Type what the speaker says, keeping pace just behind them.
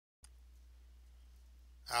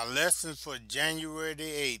Our lesson for January the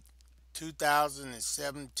 8th,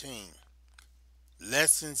 2017.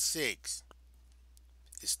 Lesson 6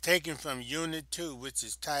 is taken from Unit 2, which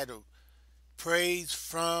is titled Praise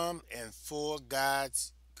from and for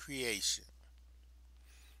God's Creation.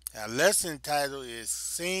 Our lesson title is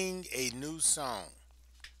Sing a New Song.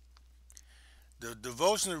 The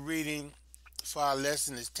devotional reading for our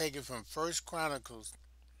lesson is taken from 1 Chronicles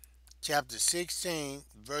chapter 16,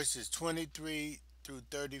 verses 23 through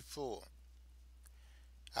 34.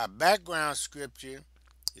 Our background scripture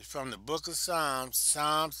is from the book of Psalms,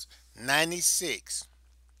 Psalms 96.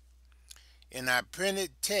 And our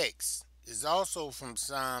printed text is also from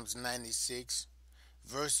Psalms 96,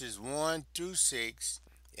 verses 1 through 6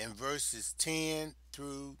 and verses 10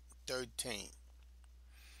 through 13.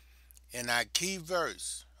 And our key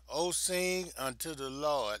verse, O sing unto the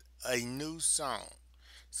Lord a new song.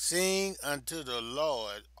 Sing unto the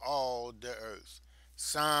Lord all the earth.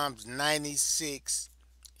 Psalms 96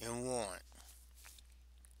 and 1.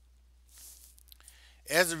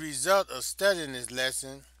 As a result of studying this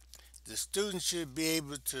lesson, the student should be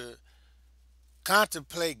able to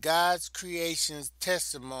contemplate God's creation's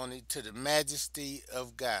testimony to the majesty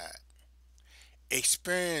of God,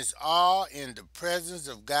 experience awe in the presence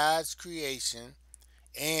of God's creation,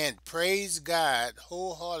 and praise God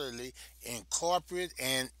wholeheartedly in corporate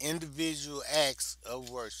and individual acts of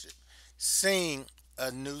worship. Sing a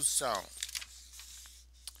new song.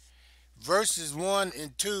 Verses 1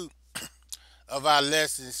 and 2 of our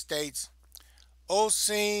lesson states, O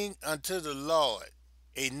sing unto the Lord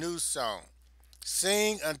a new song.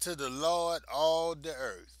 Sing unto the Lord all the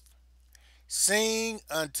earth. Sing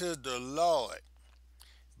unto the Lord.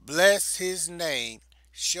 Bless his name.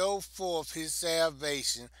 Show forth his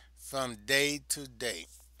salvation from day to day.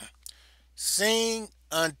 Sing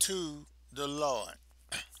unto the Lord.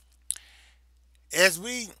 As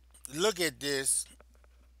we look at this,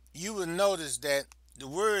 you will notice that the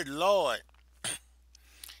word Lord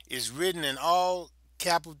is written in all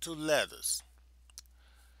capital letters.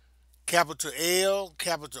 Capital L,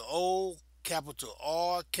 capital O, capital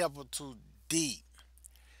R, capital D,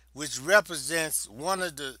 which represents one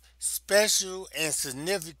of the special and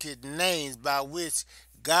significant names by which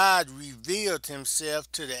God revealed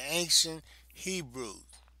himself to the ancient Hebrews.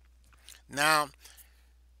 Now,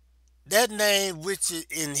 that name, which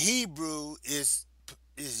in Hebrew is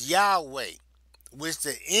Yahweh, which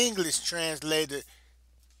the English translator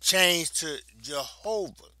changed to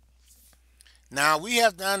Jehovah. Now, we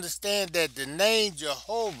have to understand that the name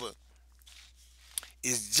Jehovah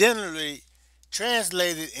is generally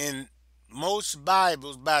translated in most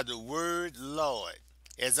Bibles by the word Lord,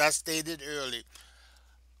 as I stated earlier,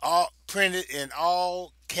 all printed in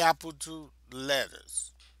all capital letters.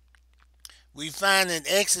 We find in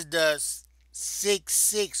Exodus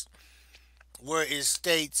 6:6 where it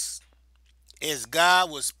states, as God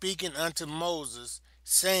was speaking unto Moses,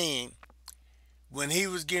 saying, when he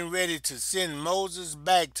was getting ready to send Moses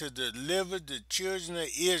back to deliver the children of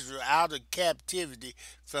Israel out of captivity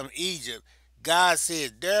from Egypt, God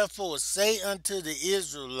said, therefore say unto the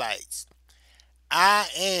Israelites, I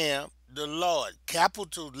am the Lord,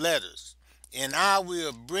 capital letters, and I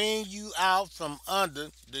will bring you out from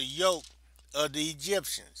under the yoke of the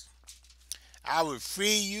Egyptians. I will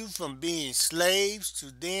free you from being slaves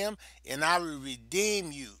to them, and I will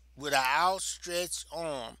redeem you with an outstretched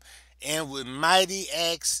arm and with mighty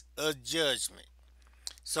acts of judgment.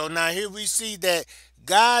 So now here we see that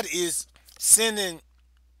God is sending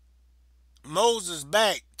Moses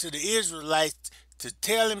back to the Israelites to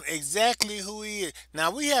tell him exactly who he is.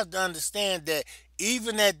 Now we have to understand that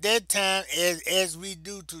even at that time, as we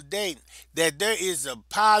do today, that there is a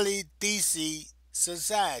polytheistic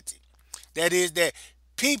society. That is, that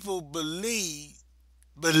people believed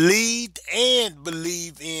and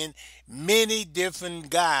believe in many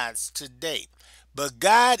different gods today. But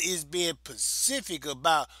God is being specific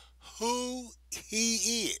about who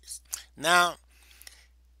he is. Now,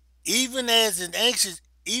 even as in ancient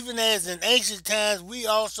times, we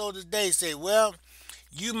also today say, well,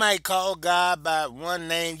 you might call God by one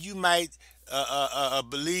name. You might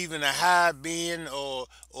believe in a higher being, or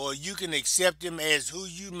you can accept him as who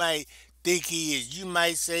you might think he is. You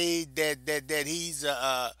might say that he's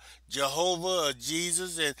Jehovah or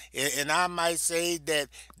Jesus, and I might say that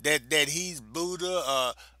he's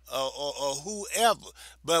Buddha or whoever.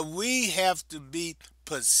 But we have to be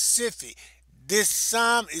specific. This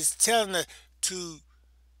psalm is telling us to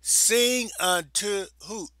sing unto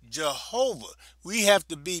who? Jehovah. We have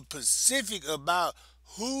to be specific about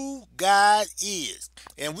who God is.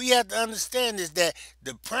 And we have to understand is that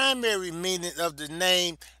the primary meaning of the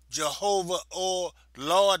name Jehovah or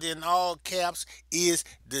Lord in all caps is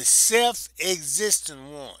the self-existent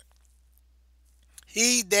one.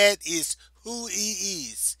 He that is who he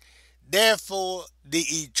is. Therefore, the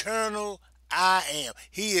eternal I am.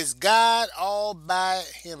 He is God all by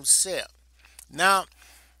himself. Now,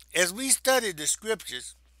 as we study the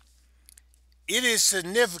scriptures, it is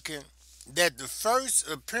significant that the first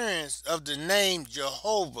appearance of the name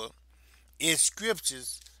Jehovah in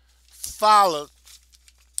scriptures followed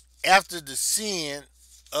after the sin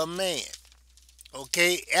of man.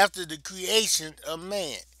 Okay, after the creation of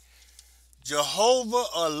man. Jehovah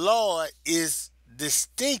or Lord is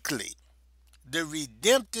distinctly the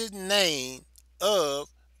redemptive name of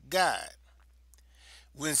God.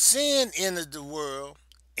 When sin entered the world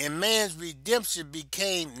and man's redemption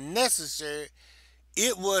became necessary,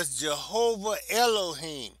 it was Jehovah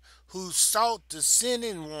Elohim who sought the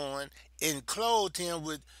sinning one and clothed him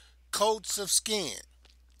with coats of skin.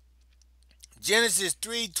 Genesis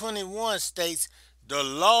 3:21 states, "The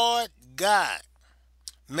Lord God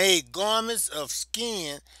made garments of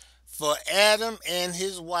skin for Adam and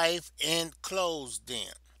his wife and clothed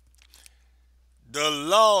them." The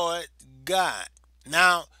Lord God.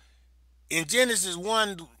 Now, in Genesis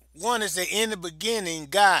 1, it says, "In the beginning,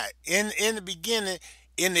 God." In the beginning,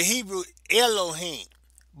 in the Hebrew, Elohim.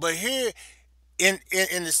 But here in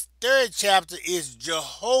the third chapter is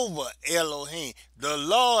Jehovah Elohim, the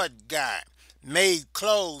Lord God, made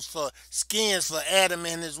clothes for skins for Adam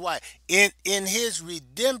and his wife in his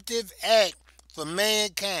redemptive act for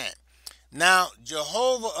mankind. Now,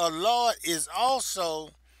 Jehovah or Lord is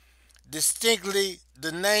also distinctly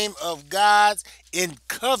the name of God's in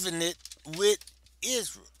covenant with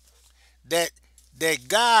Israel. That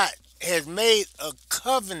God has made a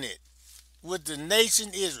covenant with the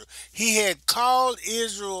nation Israel. He had called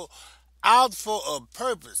Israel out for a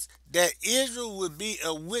purpose, that Israel would be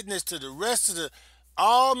a witness to the rest of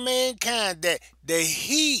all mankind that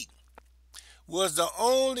he was the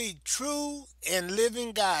only true and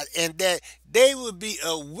living God, and that they would be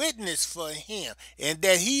a witness for him, and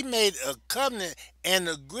that he made a covenant and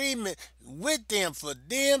agreement with them for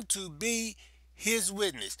them to be his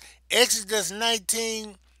witness. Exodus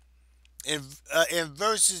 19 in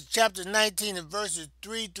chapter 19 and verses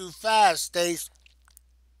 3 through 5 states,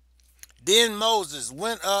 "Then Moses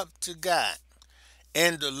went up to God,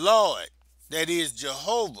 and the Lord, that is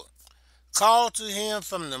Jehovah, called to him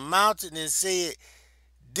from the mountain and said,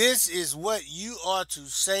 'This is what you are to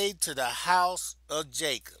say to the house of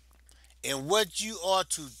Jacob, and what you are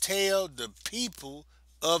to tell the people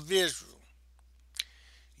of Israel.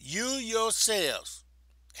 You yourselves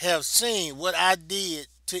have seen what I did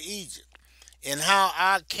to Egypt, and how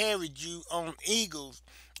I carried you on eagle's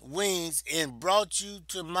wings and brought you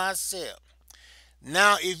to myself.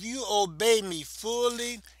 Now if you obey me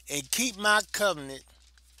fully and keep my covenant,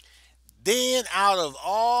 then out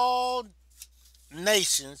of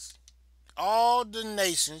nations, all the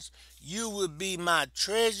nations, you will be my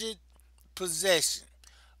treasured possession,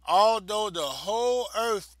 although the whole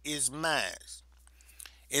earth is mine."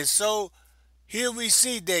 And so here we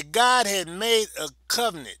see that God had made a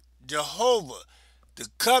covenant. Jehovah, the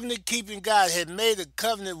covenant keeping God, had made a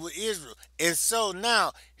covenant with Israel. And so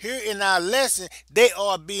now, here in our lesson, they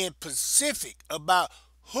are being specific about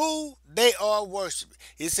who they are worshiping.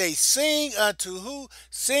 It says, "Sing unto who?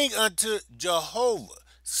 Sing unto Jehovah.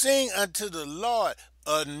 Sing unto the Lord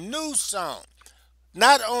a new song."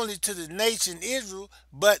 Not only to the nation Israel,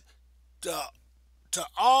 but to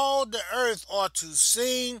all the earth are to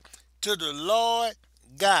sing to the Lord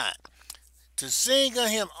God. To sing unto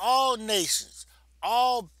him all nations,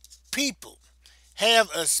 all people have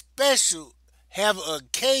an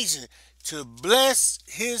occasion to bless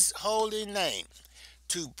his holy name,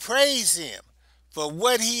 to praise him for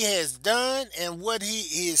what he has done and what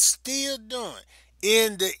he is still doing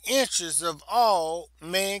in the interest of all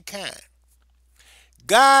mankind.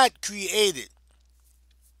 God created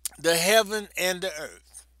the heaven and the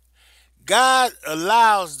earth. God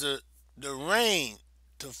allows the rain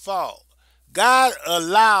to fall. God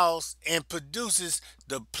allows and produces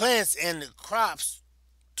the plants and the crops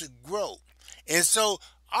to grow. And so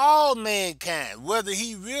all mankind, whether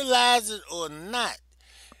he realizes it or not,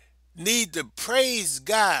 need to praise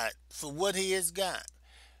God for what he has got.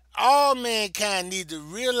 All mankind need to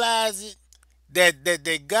realize it,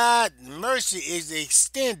 that God's mercy is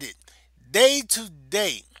extended day to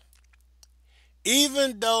day.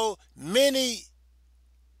 Even though many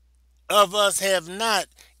of us have not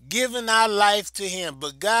given our life to him,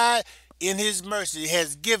 but God in his mercy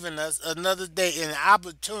has given us another day and an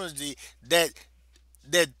opportunity that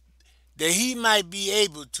he might be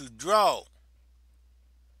able to draw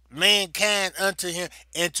mankind unto him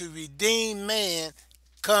and to redeem man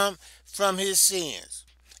come from his sins.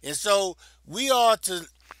 And so we are to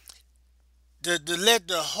let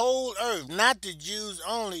the whole earth, not the Jews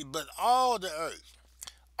only, but all the earth,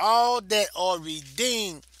 all that are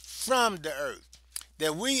redeemed from the earth,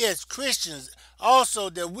 that we as Christians also,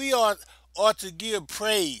 that we are to give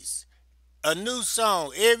praise, a new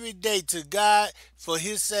song every day to God for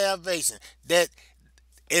his salvation. That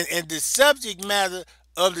and the subject matter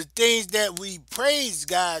of the things that we praise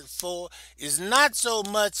God for is not so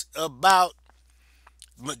much about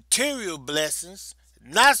material blessings,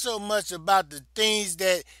 not so much about the things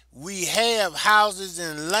that we have, houses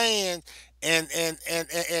and land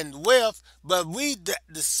and wealth, but the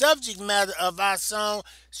subject matter of our song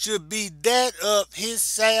should be that of his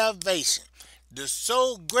salvation. The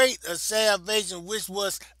so great a salvation which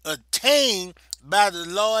was attained by the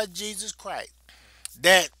Lord Jesus Christ.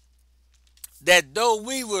 That though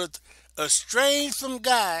we were estranged from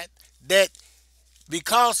God, that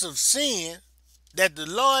because of sin, that the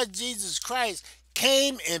Lord Jesus Christ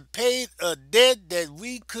came and paid a debt that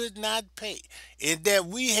we could not pay, and that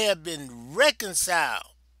we have been reconciled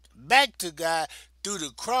back to God through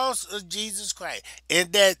the cross of Jesus Christ,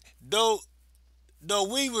 and that though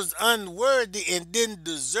we was unworthy and didn't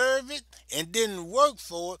deserve it and didn't work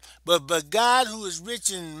for it, but God, who is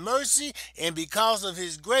rich in mercy, and because of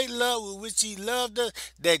his great love with which he loved us,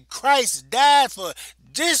 that Christ died for us.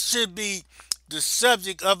 This should be the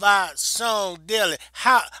subject of our song daily.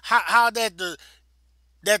 How that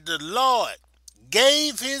the Lord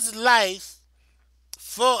gave his life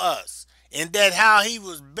for us, and that how he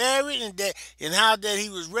was buried, and how that he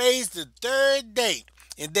was raised the third day,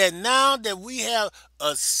 and that now that we have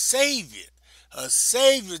a savior,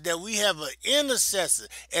 that we have an intercessor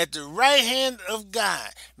at the right hand of God,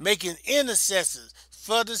 making intercessors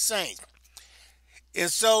for the saints. And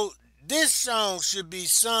so this song should be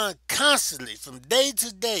sung constantly from day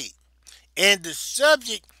to day, and the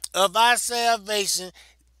subject of our salvation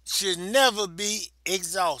should never be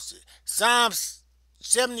exhausted. Psalms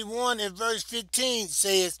 71 and verse 15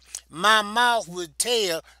 says, my mouth will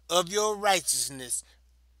tell of your righteousness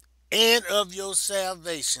and of your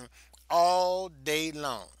salvation all day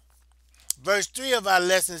long. Verse 3 of our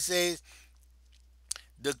lesson says,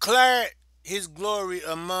 declare his glory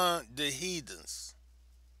among the heathens,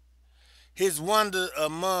 his wonder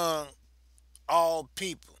among all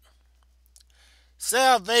people.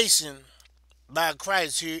 Salvation by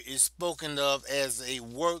Christ here is spoken of as a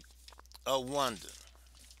work of wonder.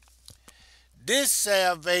 This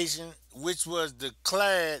salvation, which was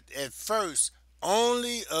declared at first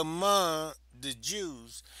only among the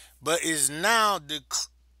Jews, but is now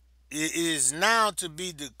to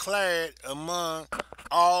be declared among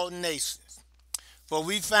all nations. For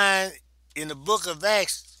we find in the book of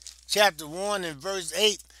Acts, chapter 1 and verse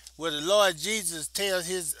 8, where the Lord Jesus tells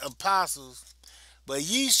his apostles, but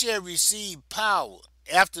ye shall receive power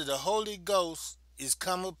after the Holy Ghost is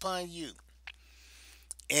come upon you,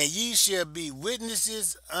 and ye shall be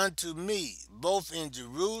witnesses unto me, both in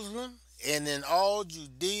Jerusalem and in all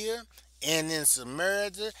Judea and in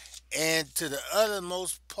Samaria and to the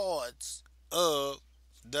uttermost parts of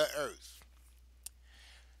the earth.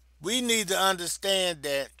 We need to understand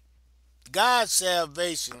that God's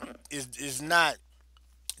salvation is not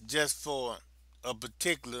just for a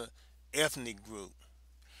particular ethnic group.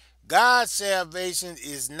 God's salvation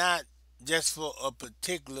is not just for a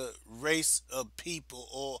particular race of people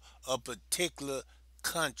or a particular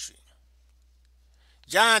country.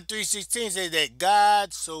 John 3:16 says that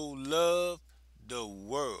God so loved the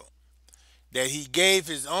world that he gave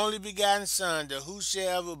his only begotten Son, that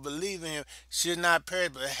whosoever believe in him should not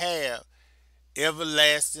perish but have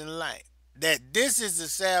everlasting life. That this is the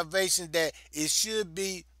salvation that it should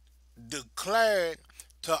be declared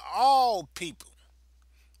to all people.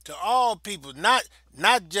 To all people, not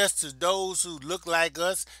just to those who look like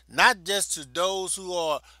us, not just to those who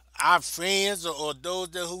are our friends or those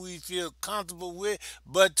that who we feel comfortable with,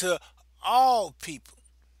 but to all people.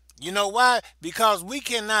 You know why? Because we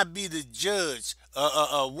cannot be the judge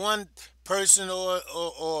of one person or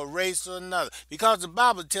a race or another. Because the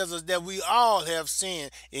Bible tells us that we all have sinned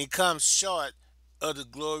and come short of the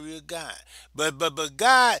glory of God. But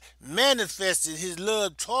God manifested his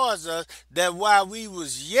love towards us, that while we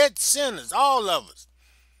was yet sinners, all of us,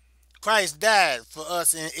 Christ died for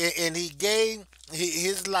us, and he gave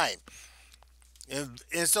his life.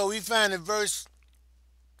 And so we find in verse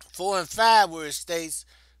 4 and 5 where it states,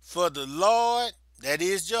 for the Lord, that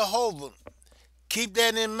is Jehovah, keep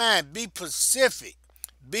that in mind, be pacific,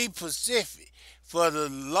 For the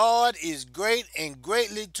Lord is great and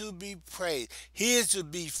greatly to be praised. He is to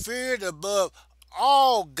be feared above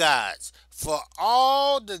all gods. For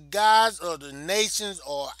all the gods of the nations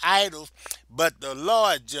are idols, but the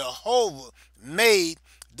Lord Jehovah made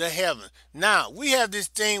the heaven. Now we have this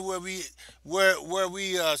thing where we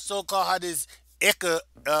so called have this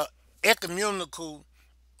ecumenical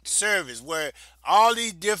service where all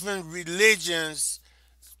these different religions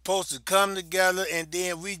supposed to come together, and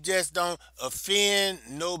then we just don't offend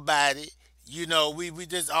nobody. We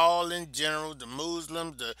just all in general, the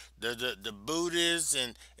Muslims, the Buddhists,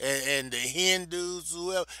 and the Hindus,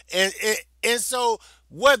 whoever. And so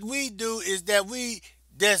what we do is that we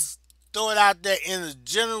just throw it out there in a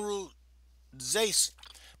generalization.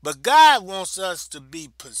 But God wants us to be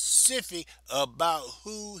specific about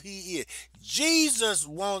who He is. Jesus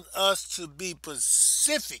wants us to be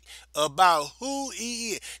specific about who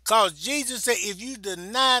He is. Because Jesus said, if you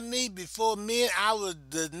deny me before men, I will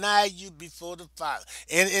deny you before the Father.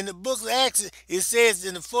 And in the book of Acts, it says,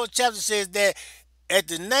 in the 4th chapter, it says that at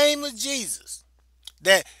the name of Jesus,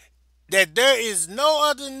 that there is no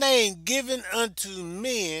other name given unto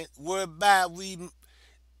men whereby we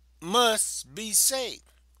must be saved.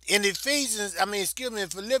 In in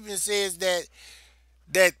Philippians says that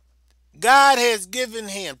God has given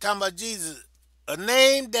him, talking about Jesus, a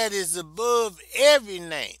name that is above every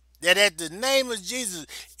name. That at the name of Jesus,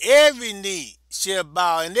 every knee shall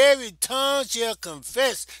bow and every tongue shall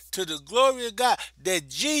confess to the glory of God that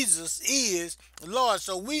Jesus is Lord.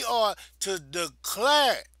 So we are to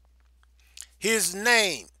declare his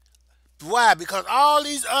name. Why? Because all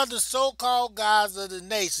these other so-called gods of the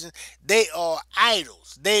nation, they are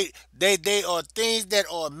idols. They are things that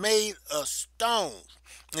are made of stones.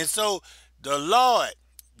 And so the Lord,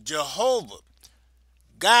 Jehovah,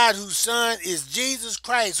 God whose son is Jesus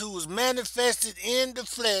Christ, who was manifested in the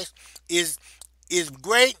flesh, is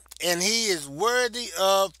great, and he is worthy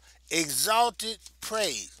of exalted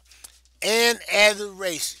praise and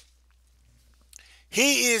adoration.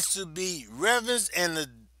 He is to be reverenced and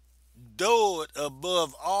adored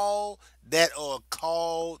above all that are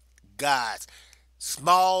called gods.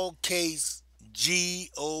 Small case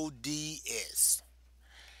GODS.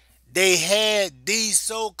 They had these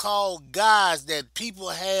so-called gods that people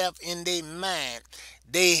have in their mind.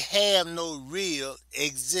 They have no real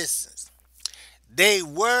existence. They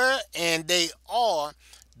were and they are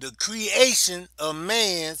the creation of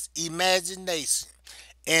man's imagination.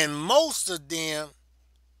 And most of them,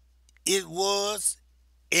 it was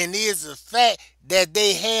and is a fact that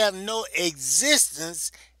they have no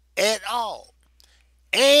existence at all.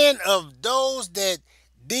 And of those that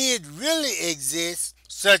did really exist,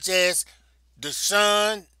 such as the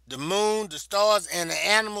sun, the moon, the stars, and the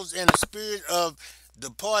animals, and the spirit of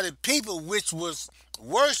departed people, which was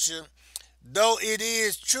worshiped, though it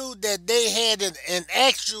is true that they had an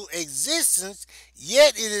actual existence,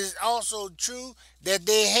 yet it is also true that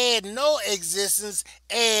they had no existence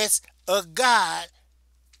as a god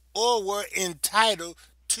or were entitled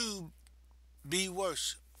to be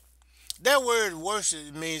worshipped. That word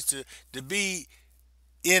worship means to be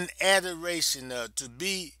in adoration of, to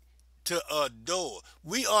adore.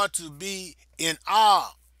 We are to be in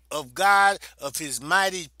awe of God, of his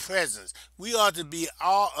mighty presence. We are to be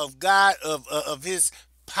awe of God, of his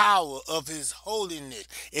power, of his holiness.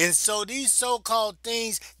 And so these so-called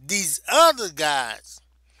things, these other gods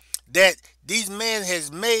that these men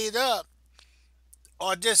has made up,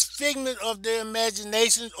 are just figment of their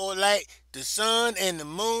imaginations, or like the sun and the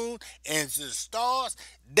moon and the stars.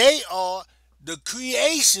 They are the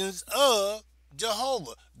creations of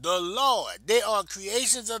Jehovah, the Lord. They are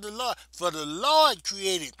creations of the Lord, for the Lord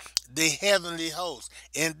created the heavenly host,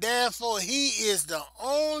 and therefore he is the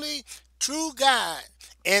only true God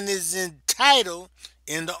and is entitled,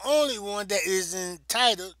 and the only one that is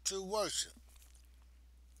entitled to worship.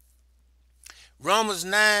 Romans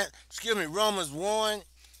 1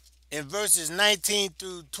 in verses 19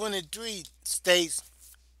 through 23 states,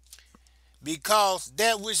 because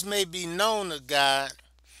that which may be known of God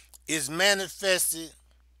is manifested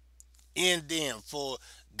in them, for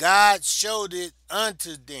God showed it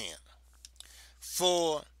unto them.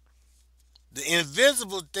 For the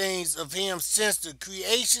invisible things of him since the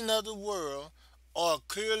creation of the world are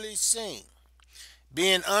clearly seen,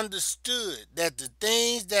 being understood that the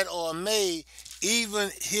things that are made, even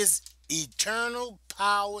his eternal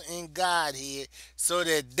power and Godhead, so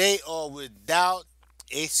that they are without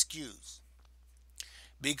excuse.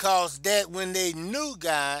 Because that when they knew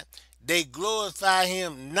God, they glorified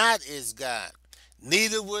him not as God,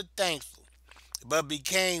 neither were thankful, but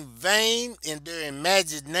became vain in their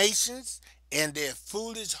imaginations, and their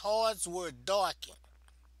foolish hearts were darkened.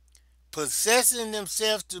 Possessing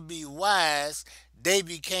themselves to be wise, they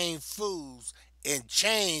became fools and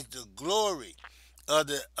changed the glory of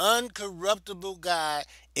the uncorruptible God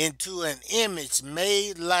into an image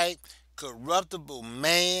made like corruptible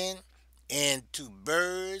man, and to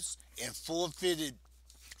birds and four-footed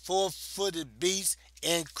beasts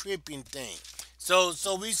and creeping things. So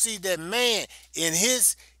we see that man in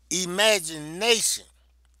his imagination,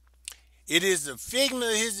 it is a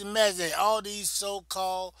figment of his imagination, all these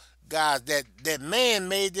so-called gods that man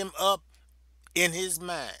made them up in his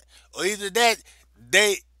mind. Or either that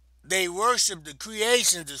they they worship the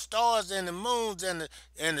creation, the stars and the moons and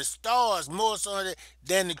the stars more so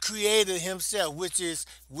than the creator himself, which is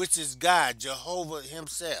God, Jehovah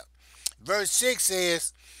himself. Verse 6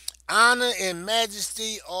 says, honor and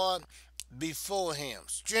majesty are before him.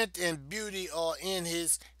 Strength and beauty are in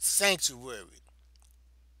his sanctuary.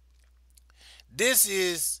 This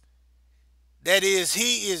is That is,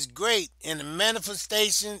 he is great in the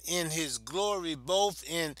manifestation in his glory, both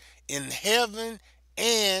in heaven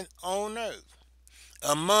and on earth,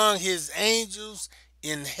 among his angels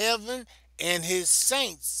in heaven and his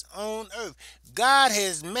saints on earth. God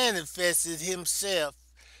has manifested himself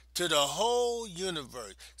to the whole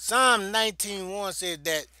universe. Psalm 19:1 said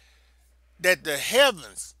that the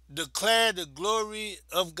heavens declare the glory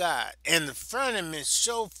of God, and the firmament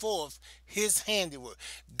show forth his handiwork.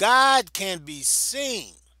 God can be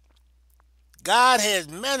seen. God has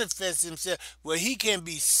manifested himself where he can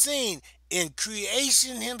be seen in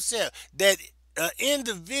creation himself. That an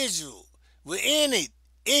individual with any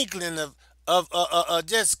inkling of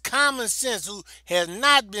just common sense, who has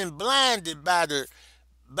not been blinded by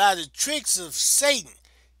the tricks of Satan,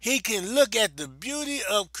 he can look at the beauty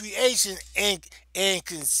of creation and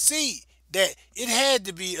can see that it had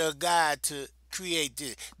to be a God to create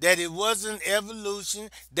this. That it wasn't evolution,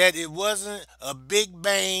 that it wasn't a big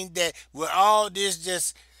bang, that where all this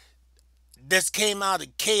just came out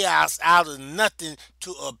of chaos, out of nothing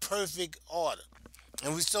to a perfect order.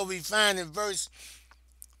 And we find in verse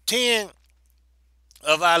 10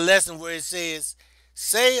 of our lesson where it says,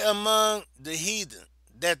 say among the heathen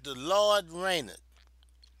that the Lord reigneth.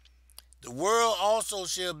 The world also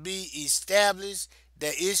shall be established,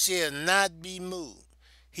 that it shall not be moved.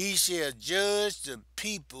 He shall judge the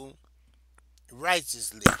people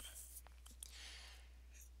righteously.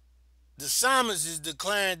 The psalmist is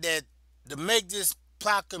declaring that to make this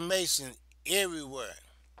proclamation everywhere.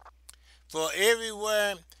 For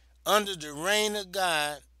everywhere under the reign of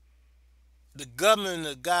God, the government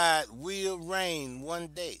of God will reign one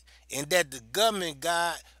day. And that the government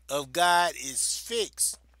of God is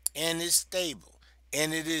fixed and is stable.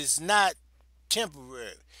 And it is not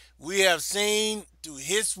temporary. We have seen through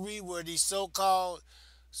history where these so-called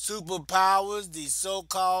superpowers, these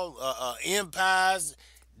so-called empires,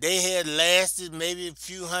 they had lasted maybe a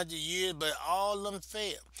few hundred years, but all of them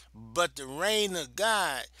failed. But the reign of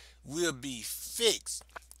God will be fixed,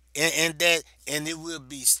 and it will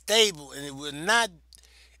be stable, and it will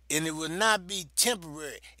not be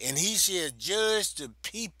temporary. And he shall judge the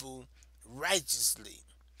people righteously,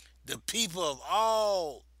 the people of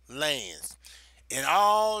all lands and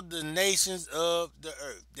all the nations of the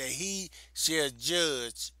earth, that he shall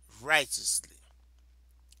judge righteously.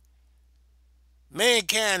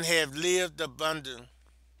 Mankind have lived up under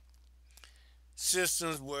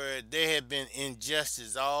systems where there have been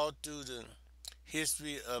injustice all through the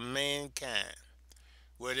history of mankind,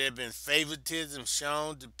 where there have been favoritism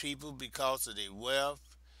shown to people because of their wealth,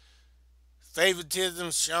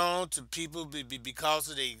 favoritism shown to people because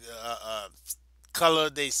of the color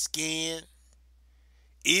of their skin,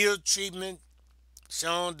 ill treatment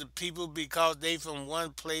shown to people because they from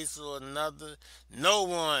one place or another. No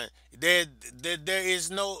one, there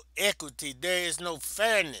is no equity, there is no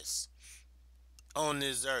fairness on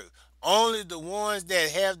this earth. Only the ones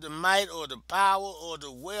that have the might or the power or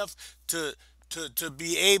the wealth to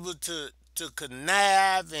be able to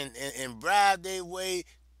connive and bribe their way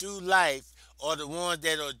through life are the ones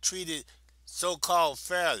that are treated so-called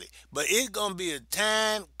fairly. But it's gonna be a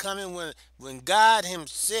time coming when God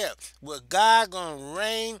himself, where God gonna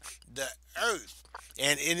reign the earth,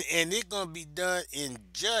 and it's gonna be done in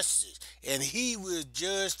justice, and he will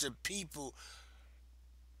judge the people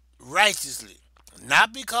righteously.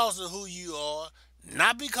 Not because of who you are,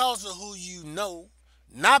 not because of who you know,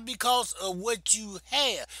 not because of what you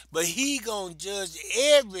have, but he gonna judge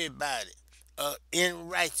everybody in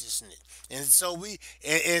righteousness. And so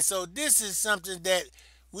this is something that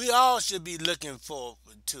we all should be looking forward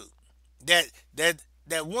to. That that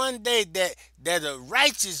that one day that a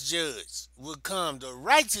righteous judge would come, the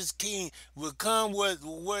righteous king would come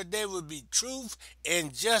where there would be truth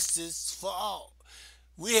and justice for all.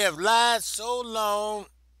 We have lied so long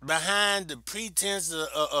behind the pretense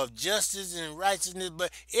of justice and righteousness,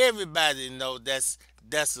 but everybody knows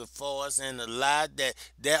that's a farce and a lie.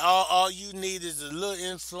 That all you need is a little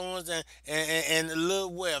influence and a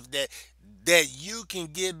little wealth that you can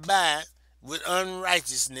get by with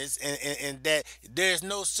unrighteousness, and that there's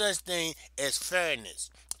no such thing as fairness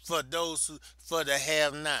for those who for the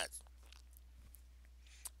have-nots.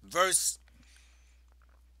 Verse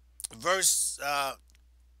verse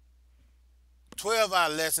 12 our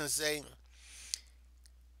lesson say,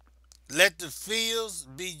 let the fields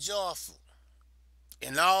be joyful,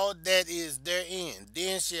 and all that is therein.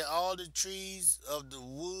 Then shall all the trees of the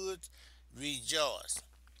woods rejoice.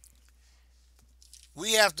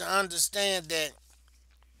 We have to understand that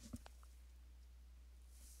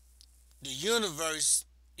the universe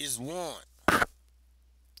is one.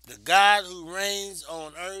 The God who reigns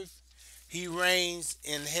on earth, he reigns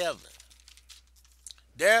in heaven.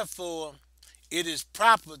 Therefore, it is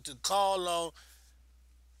proper to call on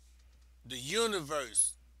the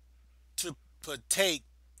universe to partake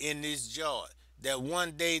in this joy. That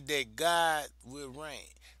one day that God will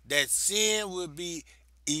reign. That sin will be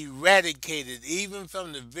eradicated even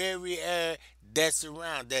from the very air that's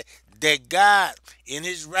around. That God in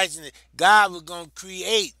his righteousness, God was going to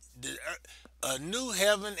create a new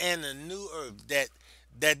heaven and a new earth.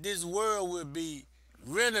 That this world will be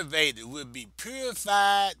renovated, will be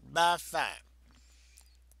purified by fire.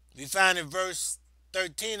 We find in verse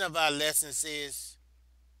 13 of our lesson says,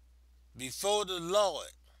 before the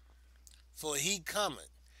Lord, for he cometh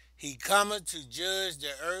to judge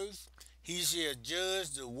the earth, he shall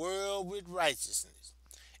judge the world with righteousness,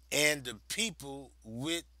 and the people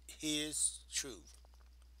with his truth.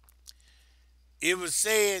 It was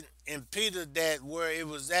said in Peter that where it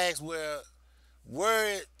was asked,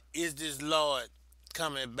 where is this Lord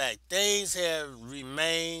coming back? Things have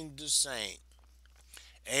remained the same.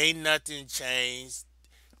 Ain't nothing changed.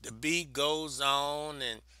 The beat goes on,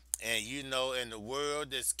 and and the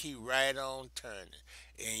world just keep right on turning.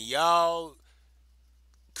 And y'all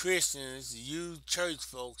Christians, you church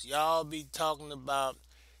folks, y'all be talking about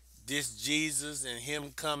this Jesus and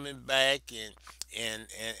him coming back and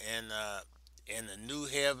the new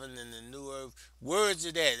heaven and the new earth. Words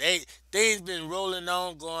of that. Things been rolling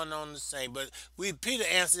on, going on the same. But Peter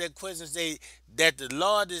answered that question and say that the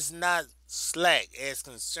Lord is not slack as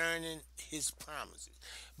concerning his promises,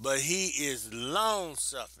 but he is long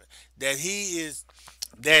suffering. That he is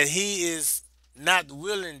not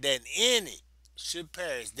willing that any should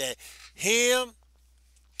perish. That him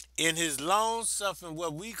in his long suffering,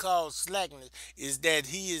 what we call slackness, is that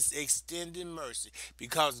he is extending mercy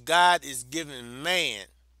because God is giving man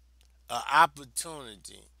an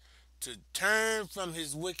opportunity to turn from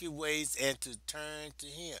his wicked ways and to turn to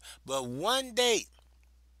him. But one day,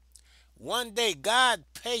 God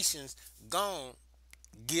patience gone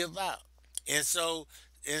give out. And so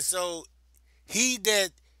he that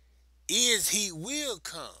is, he will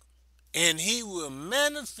come, and he will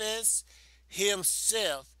manifest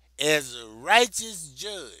himself as a righteous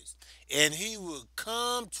judge, and he will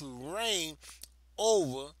come to reign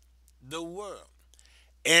over the world.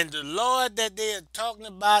 And the Lord that they are talking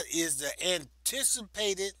about is the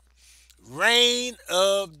anticipated reign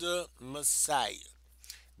of the Messiah,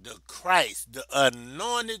 the Christ, the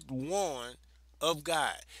anointed one of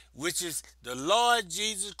God, which is the Lord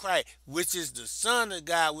Jesus Christ, which is the Son of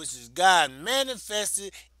God, which is God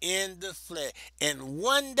manifested in the flesh. And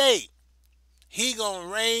one day, he gonna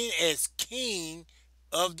reign as king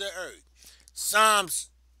of the earth. Psalms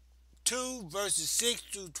 2 verses 6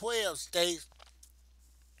 through 12 states,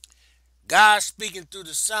 God speaking through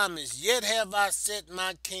the psalmist, yet have I set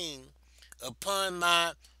my king upon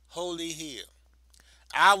my holy hill.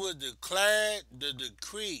 I will declare the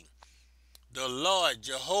decree. The Lord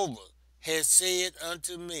Jehovah has said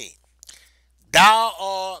unto me, thou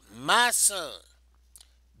art my son.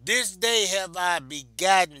 This day have I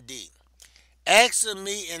begotten thee. Ask of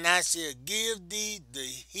me, and I shall give thee the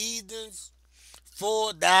heathens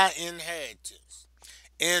for thy inheritance,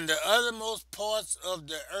 and the uttermost parts of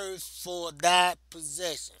the earth for thy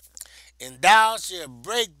possession. And thou shalt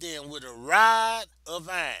break them with a rod of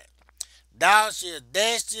iron. Thou shalt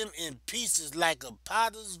dash them in pieces like a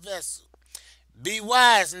potter's vessel. Be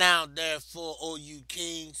wise now, therefore, O you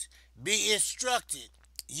kings. Be instructed,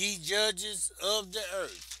 ye judges of the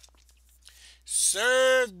earth.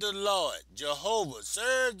 Serve the Lord, Jehovah.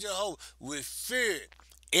 Serve Jehovah with fear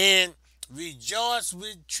and rejoice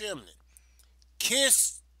with trembling.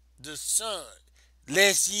 Kiss the Son,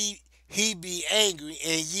 lest he be angry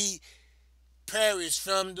and ye perish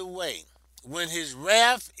from the way, when his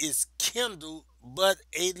wrath is kindled but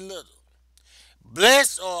a little.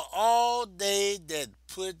 Blessed are all they that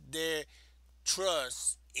put their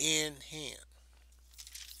trust in him.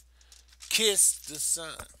 Kiss the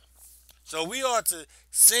Son. So we are to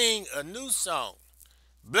sing a new song.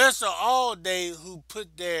 Blessed are all they who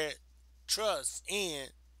put their trust in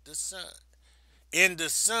the Son. In the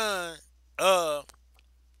Son of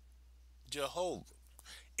Jehovah.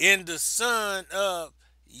 In the Son of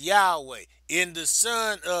Yahweh. In the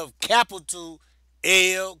Son of capital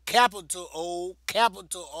L, capital O,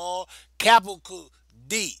 capital R, capital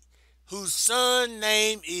D, whose son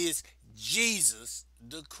name is Jesus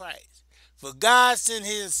the Christ. For God sent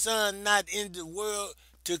his Son not into the world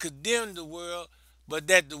to condemn the world, but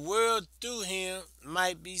that the world through him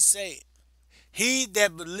might be saved. He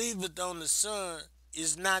that believeth on the Son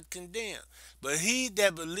is not condemned, but he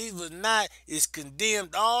that believeth not is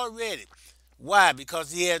condemned already. Why?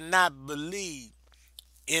 Because he has not believed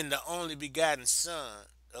in the only begotten Son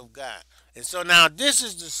of God. And so now this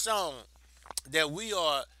is the song that we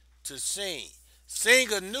are to sing.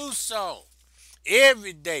 Sing a new song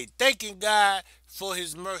every day, thanking God for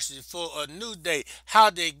his mercy for a new day. How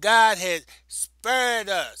that God has spared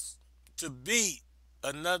us to be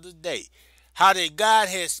another day. How that God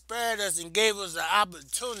has spared us and gave us the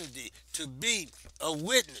opportunity to be a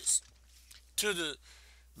witness to the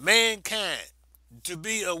mankind, to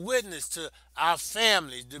be a witness to our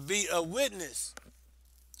families, to be a witness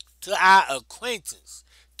to our acquaintance,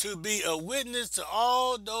 to be a witness to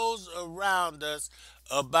all those around us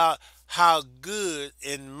about how good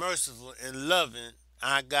and merciful and loving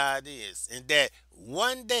our God is. And that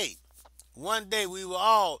one day we will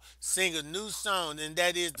all sing a new song, and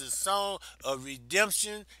that is the song of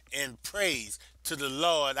redemption and praise to the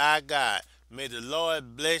Lord our God. May the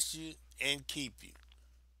Lord bless you and keep you.